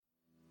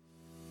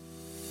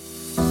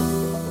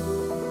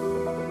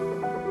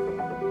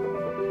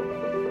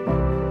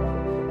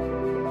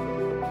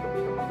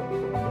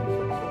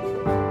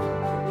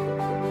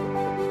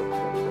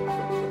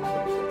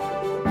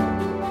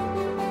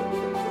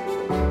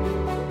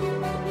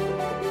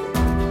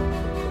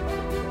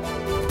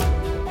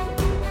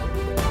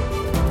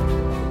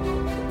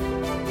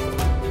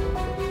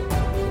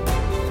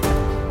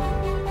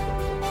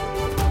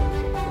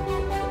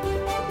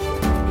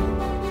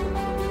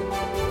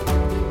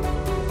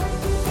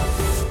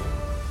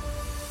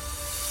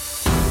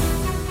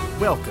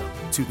Welcome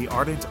to the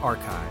Ardent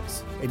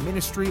Archives, a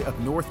ministry of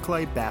North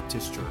Clay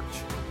Baptist Church.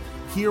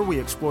 Here we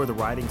explore the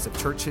writings of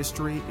church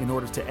history in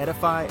order to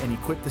edify and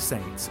equip the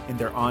saints in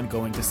their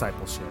ongoing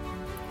discipleship.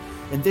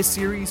 In this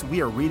series, we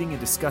are reading and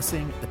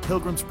discussing The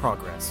Pilgrim's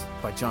Progress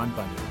by John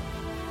Bunyan.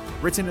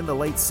 Written in the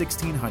late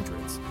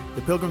 1600s,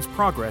 The Pilgrim's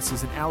Progress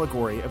is an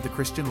allegory of the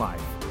Christian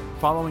life,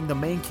 following the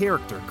main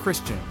character,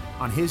 Christian,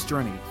 on his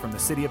journey from the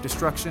city of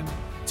destruction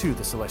to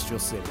the celestial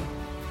city.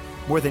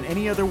 More than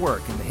any other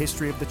work in the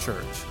history of the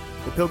church,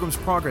 The Pilgrim's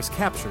Progress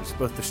captures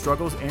both the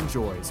struggles and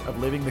joys of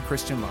living the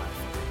Christian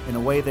life in a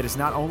way that is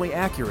not only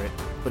accurate,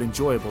 but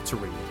enjoyable to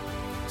read.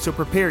 So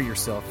prepare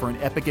yourself for an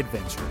epic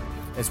adventure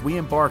as we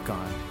embark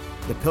on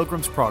The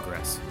Pilgrim's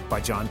Progress by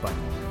John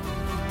Bunyan.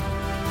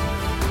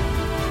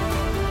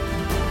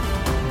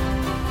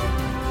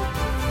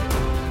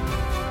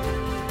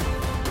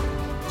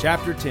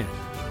 Chapter 10,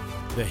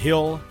 The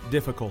Hill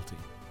Difficulty.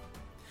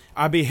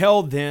 I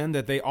beheld then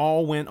that they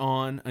all went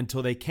on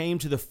until they came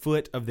to the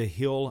foot of the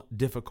hill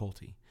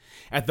Difficulty,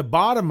 at the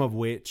bottom of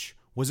which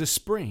was a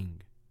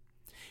spring.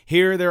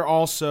 Here there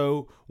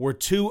also were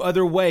two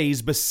other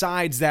ways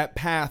besides that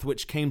path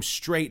which came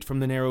straight from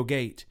the narrow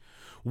gate.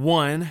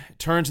 One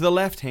turned to the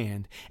left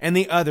hand, and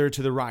the other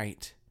to the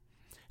right.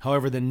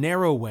 However, the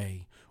narrow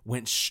way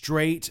went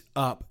straight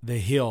up the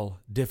hill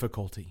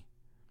Difficulty.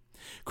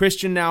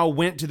 Christian now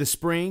went to the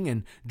spring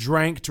and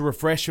drank to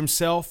refresh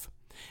himself,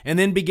 and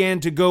then began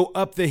to go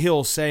up the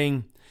hill,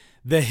 saying,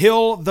 "The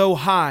hill, though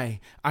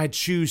high, I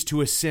choose to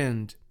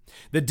ascend.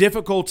 The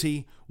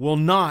difficulty will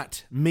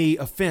not me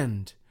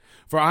offend,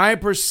 for I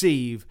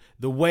perceive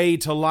the way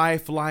to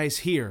life lies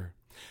here.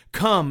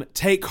 Come,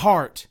 take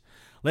heart,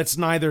 let's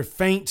neither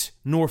faint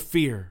nor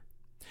fear.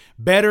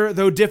 Better,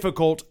 though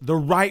difficult, the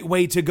right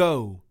way to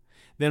go,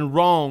 than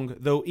wrong,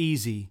 though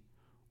easy,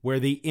 where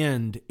the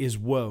end is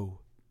woe."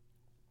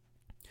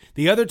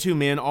 The other two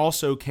men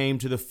also came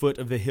to the foot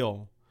of the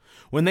hill.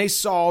 When they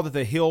saw that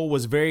the hill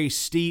was very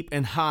steep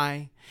and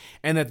high,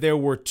 and that there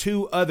were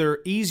two other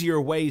easier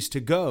ways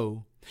to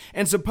go,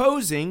 and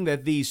supposing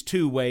that these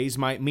two ways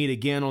might meet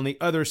again on the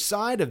other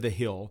side of the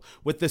hill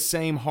with the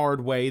same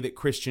hard way that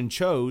Christian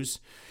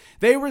chose,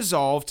 they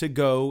resolved to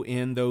go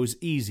in those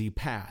easy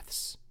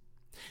paths.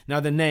 Now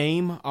the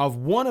name of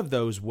one of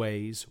those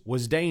ways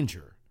was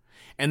Danger,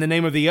 and the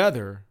name of the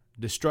other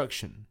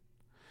Destruction.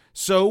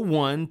 So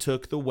one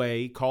took the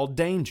way called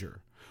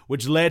Danger,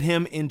 which led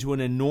him into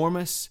an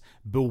enormous,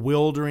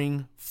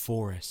 bewildering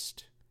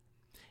forest.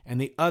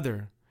 And the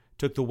other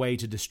took the way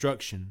to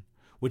Destruction,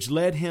 which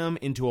led him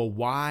into a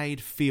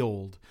wide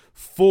field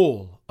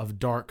full of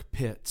dark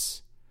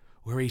pits,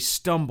 where he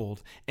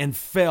stumbled and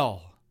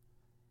fell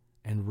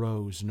and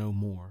rose no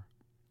more.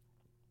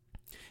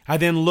 I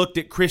then looked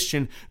at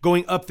Christian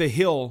going up the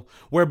hill,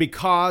 where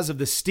because of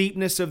the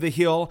steepness of the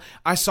hill,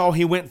 I saw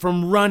he went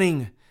from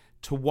running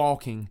to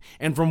walking,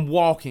 and from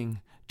walking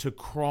to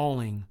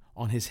crawling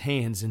on his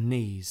hands and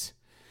knees.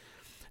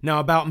 Now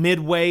about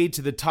midway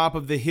to the top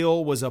of the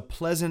hill was a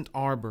pleasant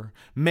arbor,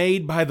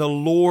 made by the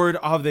Lord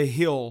of the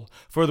hill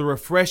for the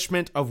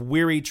refreshment of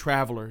weary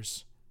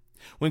travelers.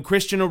 When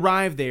Christian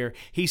arrived there,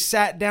 he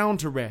sat down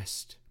to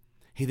rest.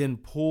 He then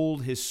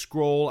pulled his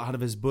scroll out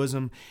of his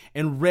bosom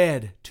and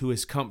read to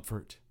his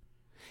comfort.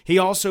 He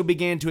also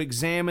began to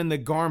examine the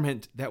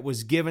garment that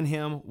was given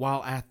him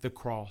while at the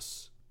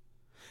cross.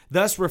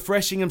 Thus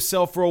refreshing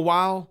himself for a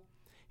while,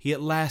 he at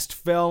last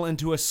fell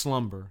into a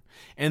slumber,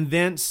 and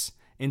thence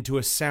into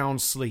a sound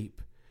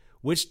sleep,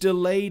 which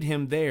delayed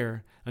him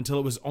there until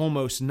it was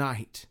almost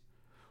night.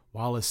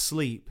 While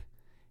asleep,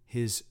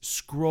 his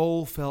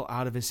scroll fell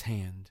out of his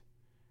hand.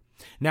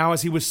 Now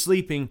as he was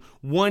sleeping,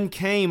 one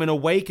came and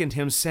awakened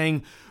him,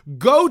 saying,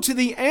 "Go to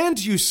the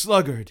ant, you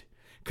sluggard!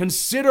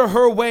 Consider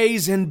her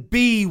ways and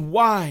be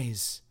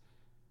wise."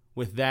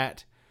 With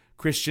that,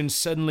 Christian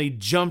suddenly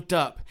jumped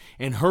up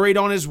and hurried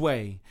on his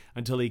way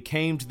until he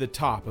came to the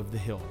top of the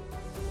hill.